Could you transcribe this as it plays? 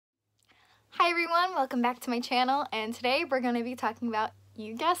Hi everyone, welcome back to my channel, and today we're going to be talking about,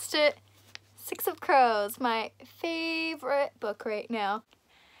 you guessed it, Six of Crows, my favorite book right now.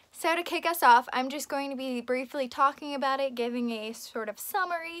 So to kick us off, I'm just going to be briefly talking about it, giving a sort of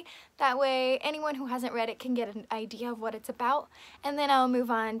summary. That way anyone who hasn't read it can get an idea of what it's about, and then I'll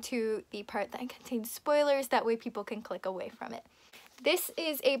move on to the part that contains spoilers, that way people can click away from it. This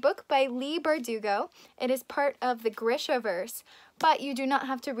is a book by Leigh Bardugo. It is part of the Grishaverse, but you do not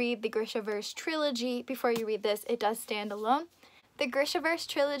have to read the Grishaverse trilogy before you read this. It does stand alone. The Grishaverse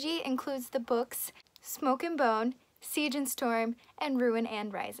trilogy includes the books Smoke and Bone, Siege and Storm, and Ruin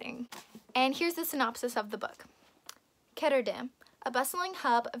and Rising. And here's the synopsis of the book. Ketterdam, a bustling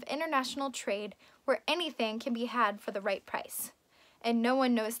hub of international trade where anything can be had for the right price. And no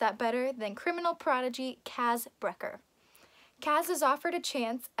one knows that better than criminal prodigy Kaz Brecker. Kaz is offered a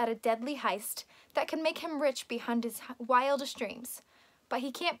chance at a deadly heist that can make him rich beyond his wildest dreams, but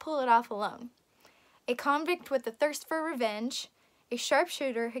he can't pull it off alone. A convict with a thirst for revenge, a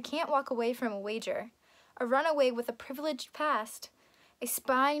sharpshooter who can't walk away from a wager, a runaway with a privileged past, a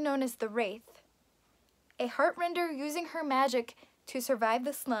spy known as the Wraith, a heartrender using her magic to survive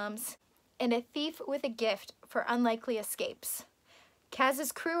the slums, and a thief with a gift for unlikely escapes.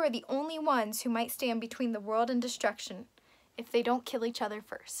 Kaz's crew are the only ones who might stand between the world and destruction, if they don't kill each other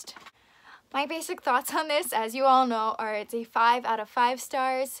first. My basic thoughts on this, as you all know, are it's a 5 out of 5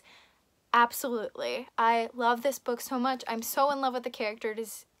 stars. Absolutely. I love this book so much. I'm so in love with the character.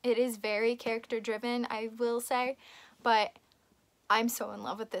 It is very character driven, I will say, but I'm so in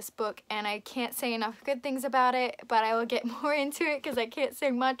love with this book and I can't say enough good things about it, but I will get more into it because I can't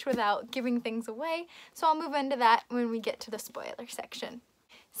say much without giving things away, so I'll move into that when we get to the spoiler section.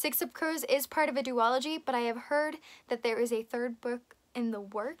 Six of Crows is part of a duology, but I have heard that there is a third book in the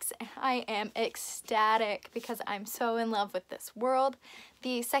works, and I am ecstatic because I'm so in love with this world.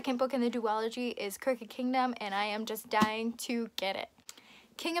 The second book in the duology is Crooked Kingdom, and I am just dying to get it.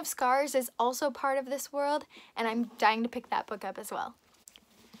 King of Scars is also part of this world, and I'm dying to pick that book up as well.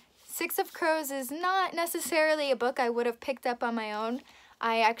 Six of Crows is not necessarily a book I would have picked up on my own.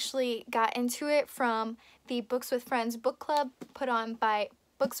 I actually got into it from the Books with Friends book club put on by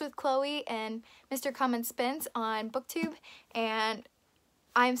Books with Chloe and Mr. Common Spence on BookTube, and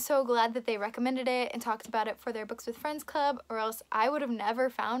I'm so glad that they recommended it and talked about it for their Books with Friends club, or else I would have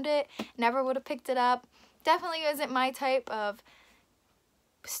never found it, never would have picked it up. Definitely isn't my type of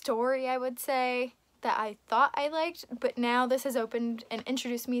story, I would say, that I thought I liked, but now this has opened and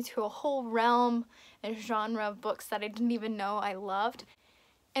introduced me to a whole realm and genre of books that I didn't even know I loved,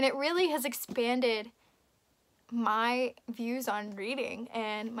 and it really has expanded my views on reading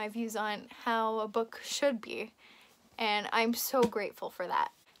and my views on how a book should be, and I'm so grateful for that.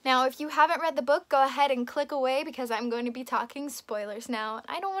 Now, if you haven't read the book, go ahead and click away because I'm going to be talking spoilers now.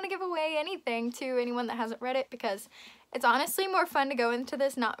 I don't want to give away anything to anyone that hasn't read it because it's honestly more fun to go into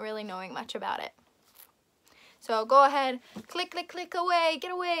this not really knowing much about it. So go ahead, click, click, click away,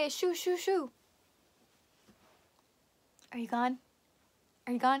 get away, shoo, shoo, shoo. Are you gone?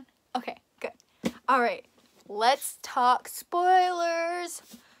 Are you gone? Okay, good. All right. Let's talk spoilers.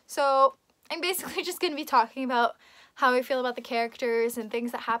 So I'm basically just going to be talking about how I feel about the characters and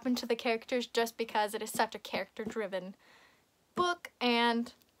things that happen to the characters just because it is such a character-driven book,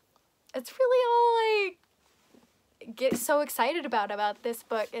 and it's really all I get so excited about this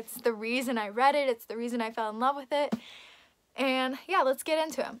book. It's the reason I read it. It's the reason I fell in love with it. And yeah, let's get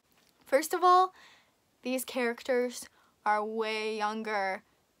into them. First of all, these characters are way younger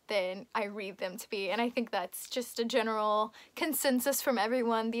than I read them to be, and I think that's just a general consensus from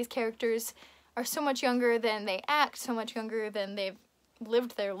everyone. These characters are so much younger than they act, so much younger than they've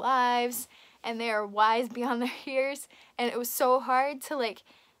lived their lives, and they are wise beyond their years, and it was so hard to like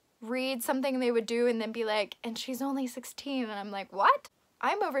read something they would do and then be like, and she's only 16, and I'm like, what?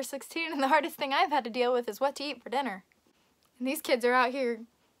 I'm over 16 and the hardest thing I've had to deal with is what to eat for dinner. And these kids are out here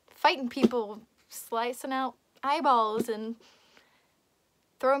fighting people, slicing out eyeballs and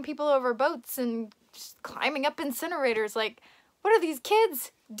throwing people over boats and just climbing up incinerators. Like, what are these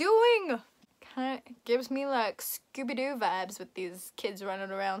kids doing? Kind of gives me like Scooby-Doo vibes with these kids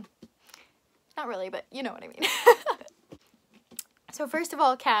running around. Not really, but you know what I mean. So first of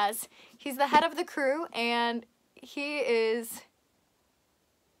all, Kaz, he's the head of the crew, and he's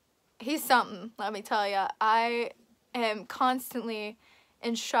something, let me tell ya. I am constantly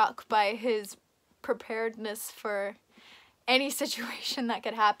in shock by his preparedness for any situation that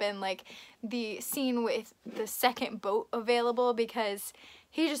could happen, like the scene with the second boat available, because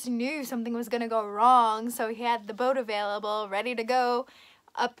he just knew something was gonna go wrong, so he had the boat available, ready to go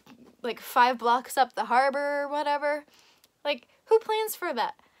up like 5 blocks up the harbor or whatever. Like, who plans for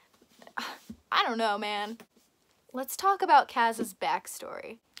that? I don't know, man. Let's talk about Kaz's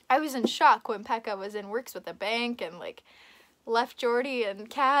backstory. I was in shock when Pekka was in Works with a Bank and like left Jordy and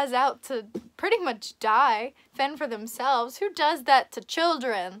Kaz out to pretty much die, fend for themselves. Who does that to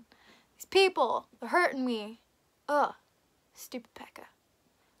children? These people, they're hurting me. Ugh, stupid Pekka.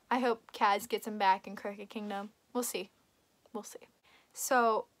 I hope Kaz gets him back in Crooked Kingdom. We'll see. We'll see.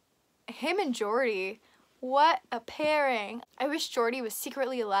 So, him and Jordy, what a pairing. I wish Jordy was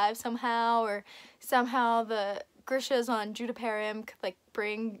secretly alive somehow, or somehow the Grishas on Judaparim could like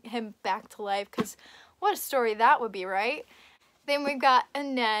bring him back to life, because what a story that would be, right? Then we've got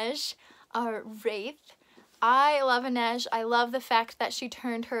Inej, our Wraith. I love Inej. I love the fact that she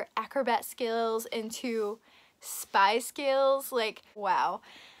turned her acrobat skills into spy skills. Like, wow.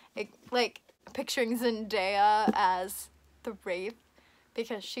 Like, picturing Zendaya as the Wraith,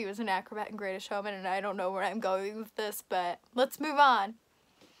 because she was an acrobat in Greatest Showman, and I don't know where I'm going with this, but let's move on.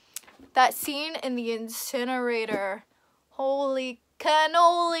 That scene in the incinerator, holy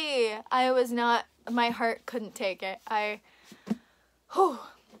cannoli! My heart couldn't take it.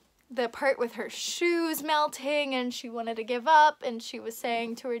 The part with her shoes melting and she wanted to give up and she was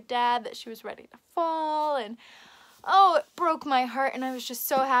saying to her dad that she was ready to fall, and oh, it broke my heart, and I was just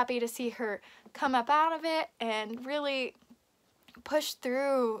so happy to see her come up out of it and really push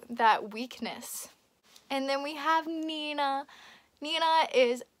through that weakness. And then we have Nina. Nina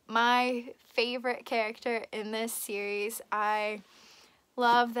is my favorite character in this series. I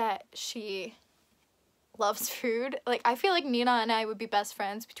love that she loves food. Like, I feel like Nina and I would be best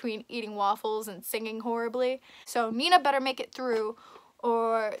friends between eating waffles and singing horribly. So Nina better make it through,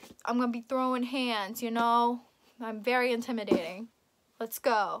 or I'm gonna be throwing hands, you know? I'm very intimidating. Let's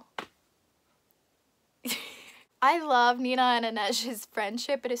go. I love Nina and Inej's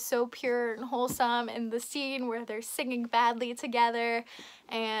friendship. It is so pure and wholesome, in the scene where they're singing badly together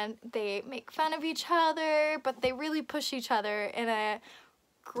and they make fun of each other, but they really push each other in a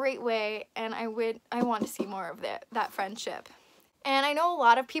great way, and I want to see more of that friendship. And I know a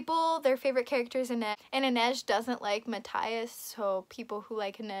lot of people, their favorite characters in Inej, and Inej doesn't like Matthias, so people who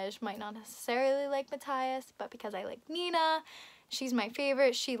like Inej might not necessarily like Matthias, but because I like Nina, she's my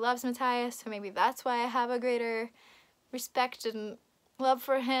favorite, she loves Matthias, so maybe that's why I have a greater respect and love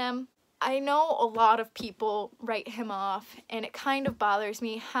for him. I know a lot of people write him off, and it kind of bothers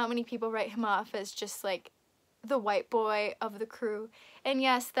me how many people write him off as just like the white boy of the crew. And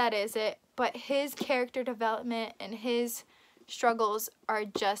yes, that is it, but his character development and his struggles are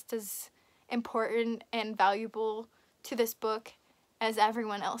just as important and valuable to this book as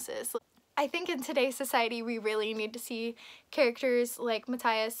everyone else's. I think in today's society we really need to see characters like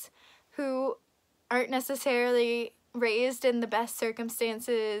Matthias who aren't necessarily raised in the best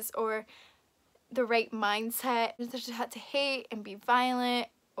circumstances or the right mindset. They just have to hate and be violent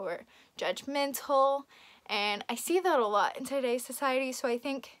or judgmental, and I see that a lot in today's society, so I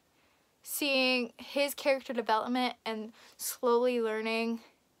think seeing his character development and slowly learning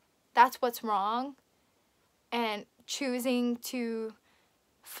that's what's wrong and choosing to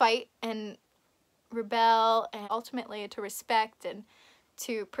fight and rebel and ultimately to respect and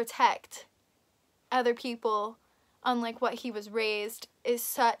to protect other people unlike what he was raised is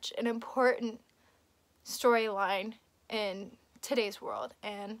such an important storyline in today's world,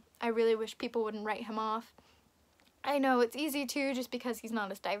 and I really wish people wouldn't write him off. I know it's easy to, just because he's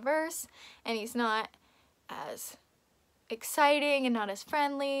not as diverse and he's not as exciting and not as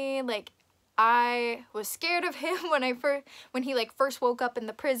friendly. Like, I was scared of him when he like first woke up in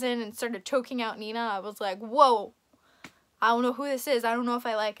the prison and started choking out Nina. I was like, whoa, I don't know who this is. I don't know if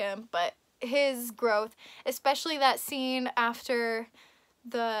I like him, but his growth, especially that scene after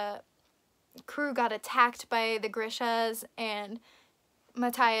the crew got attacked by the Grishas and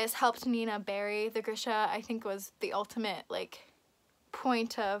Matthias helped Nina bury the Grisha, I think was the ultimate like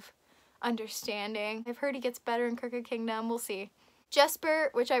point of understanding. I've heard he gets better in Crooked Kingdom. We'll see. Jesper,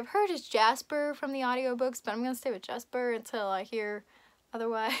 which I've heard is Jasper from the audiobooks, but I'm gonna stay with Jesper until I hear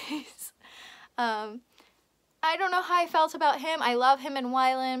otherwise. I don't know how I felt about him. I love him and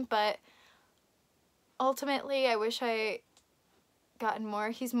Wylan, but ultimately I wish I gotten more.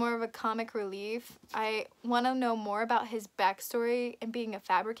 He's more of a comic relief. I want to know more about his backstory and being a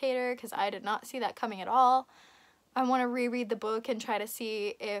fabricator, because I did not see that coming at all. I want to reread the book and try to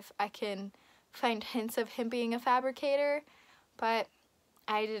see if I can find hints of him being a fabricator, but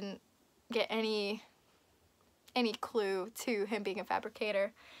I didn't get any clue to him being a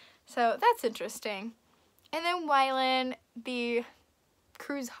fabricator. So that's interesting. And then Wylan, the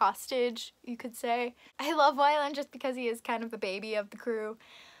crew's hostage, you could say. I love Wylan just because he is kind of the baby of the crew,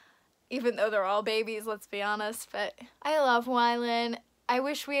 even though they're all babies, let's be honest, but I love Wylan. I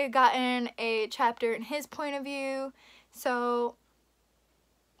wish we had gotten a chapter in his point of view. So,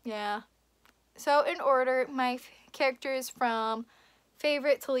 yeah. So in order, my characters from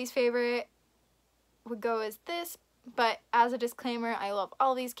favorite to least favorite would go as this. But as a disclaimer, I love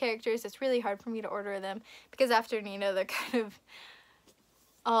all these characters. It's really hard for me to order them because after Nina, they're kind of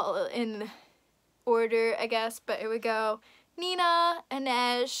all in order, I guess. But it would go Nina,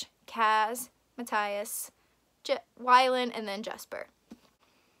 Inej, Kaz, Matthias, Wylan, and then Jesper.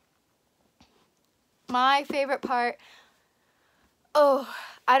 My favorite part, oh,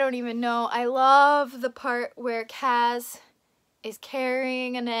 I don't even know. I love the part where Kaz is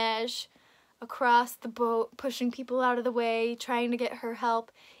carrying Inej across the boat, pushing people out of the way, trying to get her help,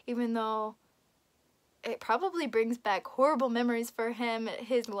 even though it probably brings back horrible memories for him.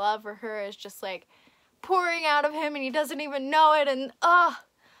 His love for her is just like pouring out of him and he doesn't even know it. And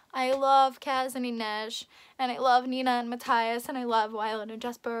I love Kaz and Inej, and I love Nina and Matthias, and I love Wylan and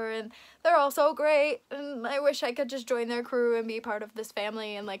Jesper, and they're all so great, and I wish I could just join their crew and be part of this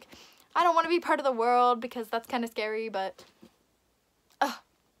family. And like, I don't want to be part of the world because that's kind of scary, but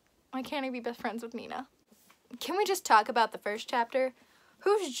why can't I be best friends with Nina? Can we just talk about the first chapter?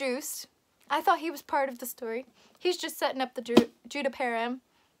 Who's Juice? I thought he was part of the story. He's just setting up the Judah Param.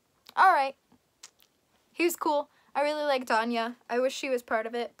 Alright. He was cool. I really liked Anya. I wish she was part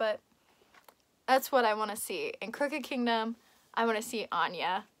of it, but that's what I want to see. In Crooked Kingdom, I want to see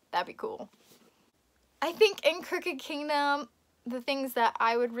Anya. That'd be cool. I think in Crooked Kingdom, the things that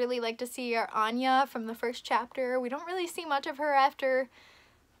I would really like to see are Anya from the first chapter. We don't really see much of her after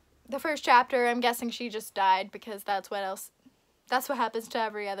the first chapter. I'm guessing she just died because that's what happens to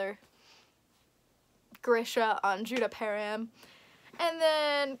every other Grisha on Judah Param. And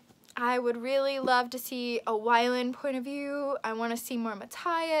then I would really love to see a Wylan point of view. I want to see more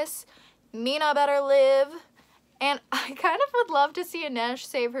Matthias. Nina better live. And I kind of would love to see Inej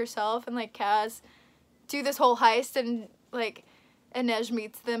save herself and like Kaz do this whole heist, and like Inej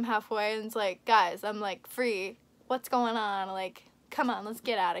meets them halfway and is like, guys, I'm like free. What's going on? Like, come on, let's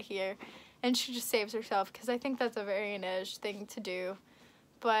get out of here. And she just saves herself because I think that's a very Inej thing to do.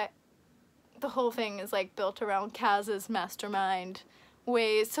 But the whole thing is like built around Kaz's mastermind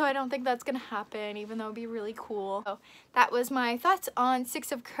ways, so I don't think that's gonna happen, even though it'd be really cool. So that was my thoughts on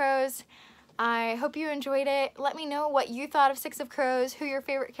Six of Crows. I hope you enjoyed it. Let me know what you thought of Six of Crows, who your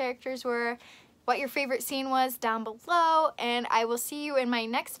favorite characters were, what your favorite scene was down below, and I will see you in my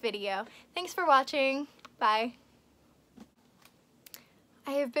next video. Thanks for watching. Bye.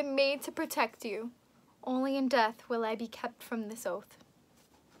 I have been made to protect you. Only in death will I be kept from this oath.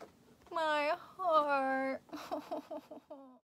 My heart.